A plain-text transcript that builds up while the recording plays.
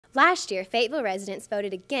Last year, Fayetteville residents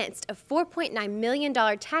voted against a $4.9 million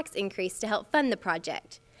tax increase to help fund the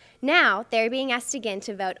project. Now, they're being asked again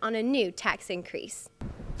to vote on a new tax increase.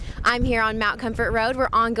 I'm here on Mount Comfort Road,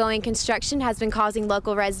 where ongoing construction has been causing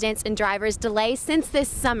local residents and drivers delays since this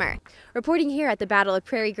summer. Reporting here at the Battle of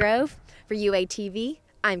Prairie Grove, for UATV,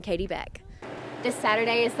 I'm Katie Beck. This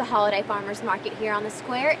Saturday is the Holiday Farmers Market here on the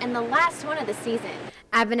square, and the last one of the season.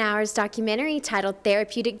 Abenauer's documentary titled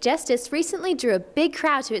Therapeutic Justice recently drew a big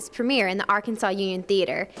crowd to its premiere in the Arkansas Union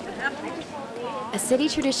Theater. A city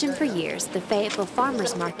tradition for years, the Fayetteville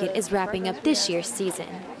Farmers Market is wrapping up this year's season.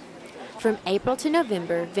 From April to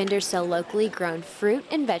November, vendors sell locally grown fruit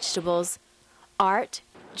and vegetables, art,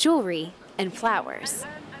 jewelry, and flowers.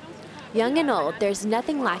 Young and old, there's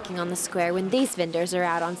nothing lacking on the square when these vendors are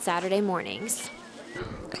out on Saturday mornings.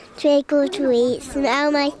 Trick or treat,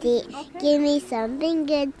 smell my feet, give me something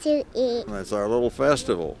good to eat. It's our little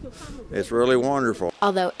festival. It's really wonderful.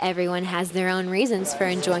 Although everyone has their own reasons for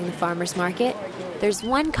enjoying the farmers market, there's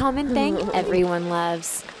one common thing everyone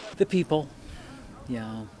loves. The people.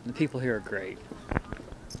 Yeah, the people here are great.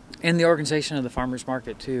 And the organization of the farmers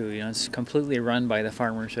market too. You know, it's completely run by the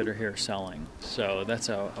farmers that are here selling. So that's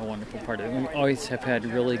a wonderful part of it. We always have had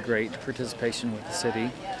really great participation with the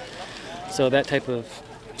city. So that type of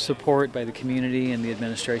support by the community and the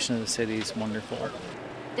administration of the city is wonderful.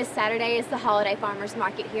 This Saturday is the Holiday Farmers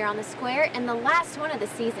Market here on the square, and the last one of the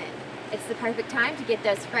season. It's the perfect time to get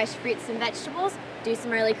those fresh fruits and vegetables, do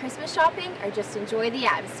some early Christmas shopping, or just enjoy the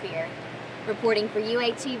atmosphere. Reporting for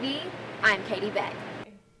UATV, I'm Katie Beck.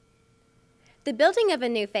 The building of a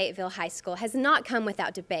new Fayetteville High School has not come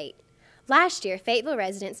without debate. Last year, Fayetteville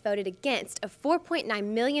residents voted against a $4.9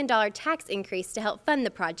 million tax increase to help fund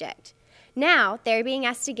the project. Now, they're being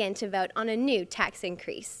asked again to vote on a new tax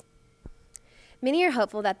increase. Many are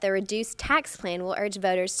hopeful that the reduced tax plan will urge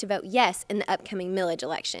voters to vote yes in the upcoming millage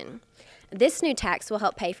election. This new tax will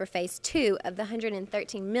help pay for Phase 2 of the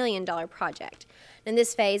 $113 million project. And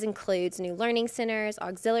this phase includes new learning centers,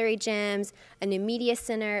 auxiliary gyms, a new media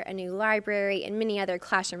center, a new library, and many other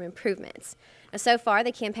classroom improvements. Now, so far,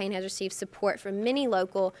 the campaign has received support from many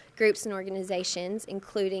local groups and organizations,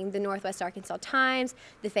 including the Northwest Arkansas Times,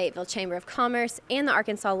 the Fayetteville Chamber of Commerce, and the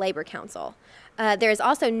Arkansas Labor Council. There is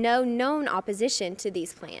also no known opposition to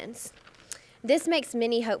these plans. This makes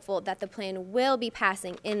many hopeful that the plan will be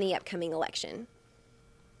passing in the upcoming election.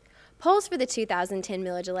 Polls for the 2010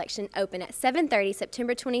 millage election open at 7:30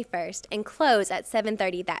 September 21st and close at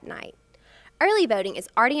 7:30 that night. Early voting is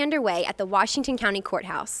already underway at the Washington County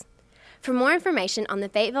Courthouse. For more information on the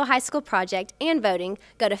Fayetteville High School project and voting,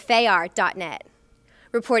 go to fayar.net.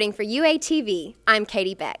 Reporting for UATV, I'm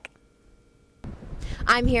Katie Beck.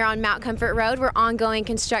 I'm here on Mount Comfort Road, where ongoing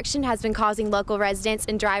construction has been causing local residents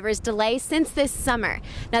and drivers delays since this summer.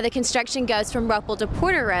 Now, the construction goes from Ropel to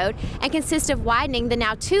Porter Road and consists of widening the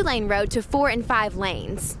now 2-lane road to 4 and 5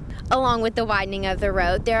 lanes. Along with the widening of the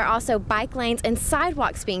road, there are also bike lanes and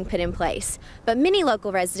sidewalks being put in place. But many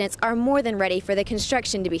local residents are more than ready for the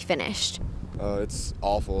construction to be finished. It's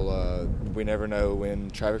awful. We never know when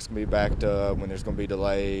traffic's going to be backed up, when there's going to be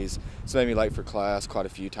delays. It's made me late for class quite a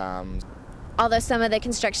few times. Although some of the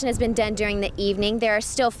construction has been done during the evening, there are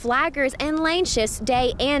still flaggers and lane shifts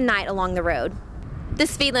day and night along the road. The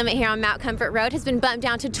speed limit here on Mount Comfort Road has been bumped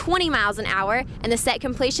down to 20 miles an hour, and the set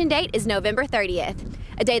completion date is November 30th,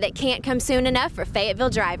 a day that can't come soon enough for Fayetteville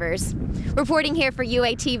drivers. Reporting here for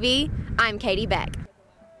UATV, I'm Katie Beck.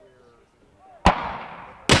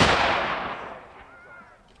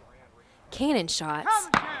 Cannon shots,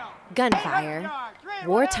 gunfire,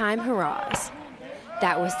 wartime hurrahs.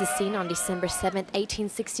 That was the scene on December 7,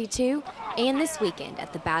 1862, and this weekend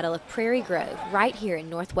at the Battle of Prairie Grove, right here in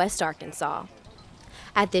northwest Arkansas.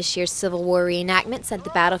 At this year's Civil War reenactments at the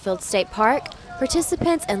Battlefield State Park,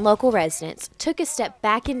 participants and local residents took a step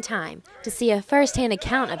back in time to see a first-hand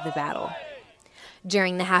account of the battle.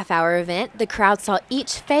 During the half-hour event, the crowd saw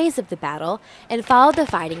each phase of the battle and followed the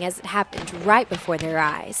fighting as it happened right before their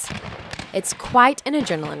eyes. It's quite an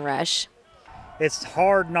adrenaline rush. It's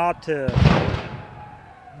hard not to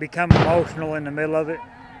become emotional in the middle of it.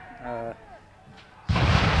 A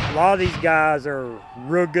lot of these guys are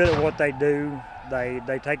real good at what they do.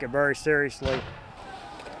 They take it very seriously.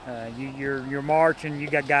 You're marching, you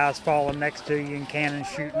got guys falling next to you and cannons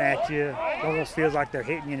shooting at you. It almost feels like they're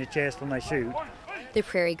hitting you in the chest when they shoot. The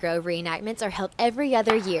Prairie Grove reenactments are held every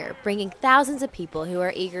other year, bringing thousands of people who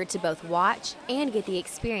are eager to both watch and get the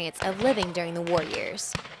experience of living during the war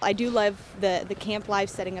years. I do love the camp life,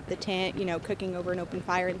 setting up the tent, you know, cooking over an open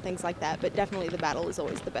fire and things like that, but definitely the battle is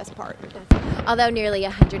always the best part. Although nearly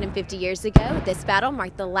 150 years ago, this battle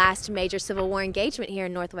marked the last major Civil War engagement here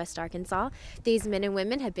in Northwest Arkansas, these men and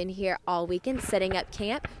women have been here all weekend setting up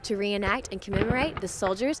camp to reenact and commemorate the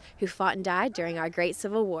soldiers who fought and died during our great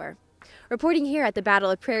Civil War. Reporting here at the Battle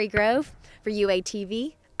of Prairie Grove for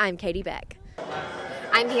UATV, I'm Katie Beck.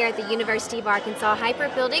 I'm here at the University of Arkansas Hyper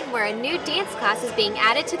building where a new dance class is being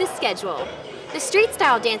added to the schedule. The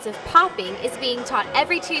street-style dance of popping is being taught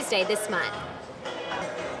every Tuesday this month.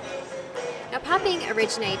 Now, popping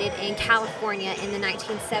originated in California in the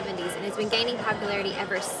 1970s and has been gaining popularity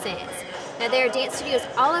ever since. Now, there are dance studios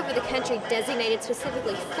all over the country designated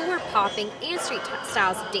specifically for popping and street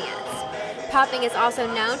styles of dance. Popping is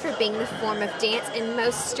also known for being the form of dance in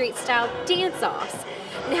most street-style dance-offs.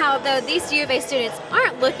 Now, though these U of A students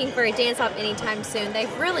aren't looking for a dance-off anytime soon,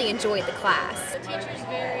 they've really enjoyed the class. The teacher's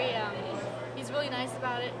he's really nice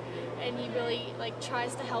about it, and he really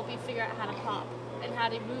tries to help you figure out how to pop and how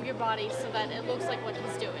to move your body so that it looks like what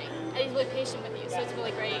he's doing. And he's really patient with you, so it's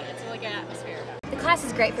really great. It's a really good atmosphere. The class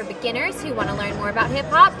is great for beginners who want to learn more about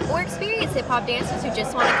hip-hop or experienced hip-hop dancers who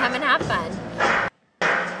just want to come and have fun.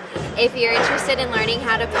 If you're interested in learning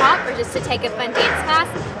how to pop or just to take a fun dance class,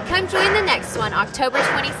 come join the next one October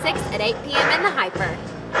 26th at 8 p.m. in the Hyper.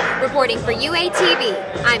 Reporting for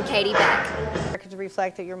UATV, I'm Katie Beck. To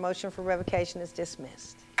reflect that your motion for revocation is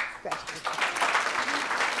dismissed.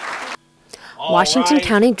 Washington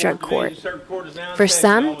County Drug Court. For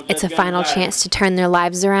some, it's a final chance to turn their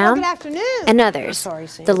lives around, and others,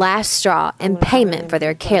 the last straw and payment for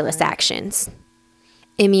their careless actions.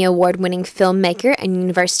 Emmy Award-winning filmmaker and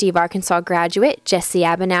University of Arkansas graduate Jesse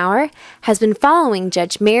Abenauer has been following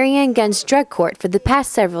Judge Marianne Gunn's drug court for the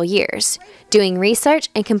past several years, doing research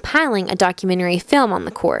and compiling a documentary film on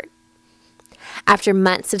the court. After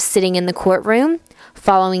months of sitting in the courtroom,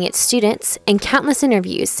 following its students, and countless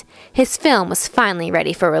interviews, his film was finally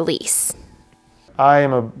ready for release. I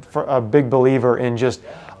am a big believer in just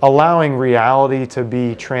allowing reality to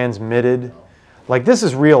be transmitted. Like, this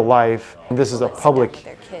is real life. This is a public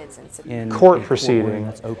court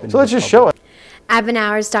proceeding. So let's just show it.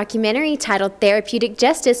 Abenauer's documentary titled Therapeutic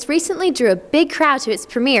Justice recently drew a big crowd to its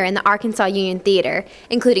premiere in the Arkansas Union Theater,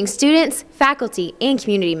 including students, faculty, and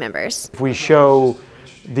community members. If we show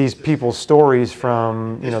these people's stories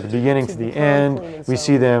from the beginning to the end, we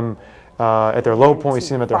see them at their low point, we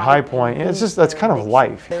see them at their high point, and that's kind of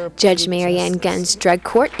life. Judge Marianne Gunn's Drug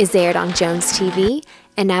Court is aired on Jones TV,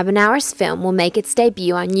 and Abenauer's film will make its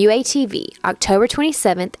debut on UATV October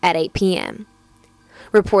 27th at 8 p.m.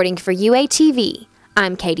 Reporting for UATV,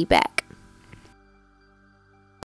 I'm Katie Beck.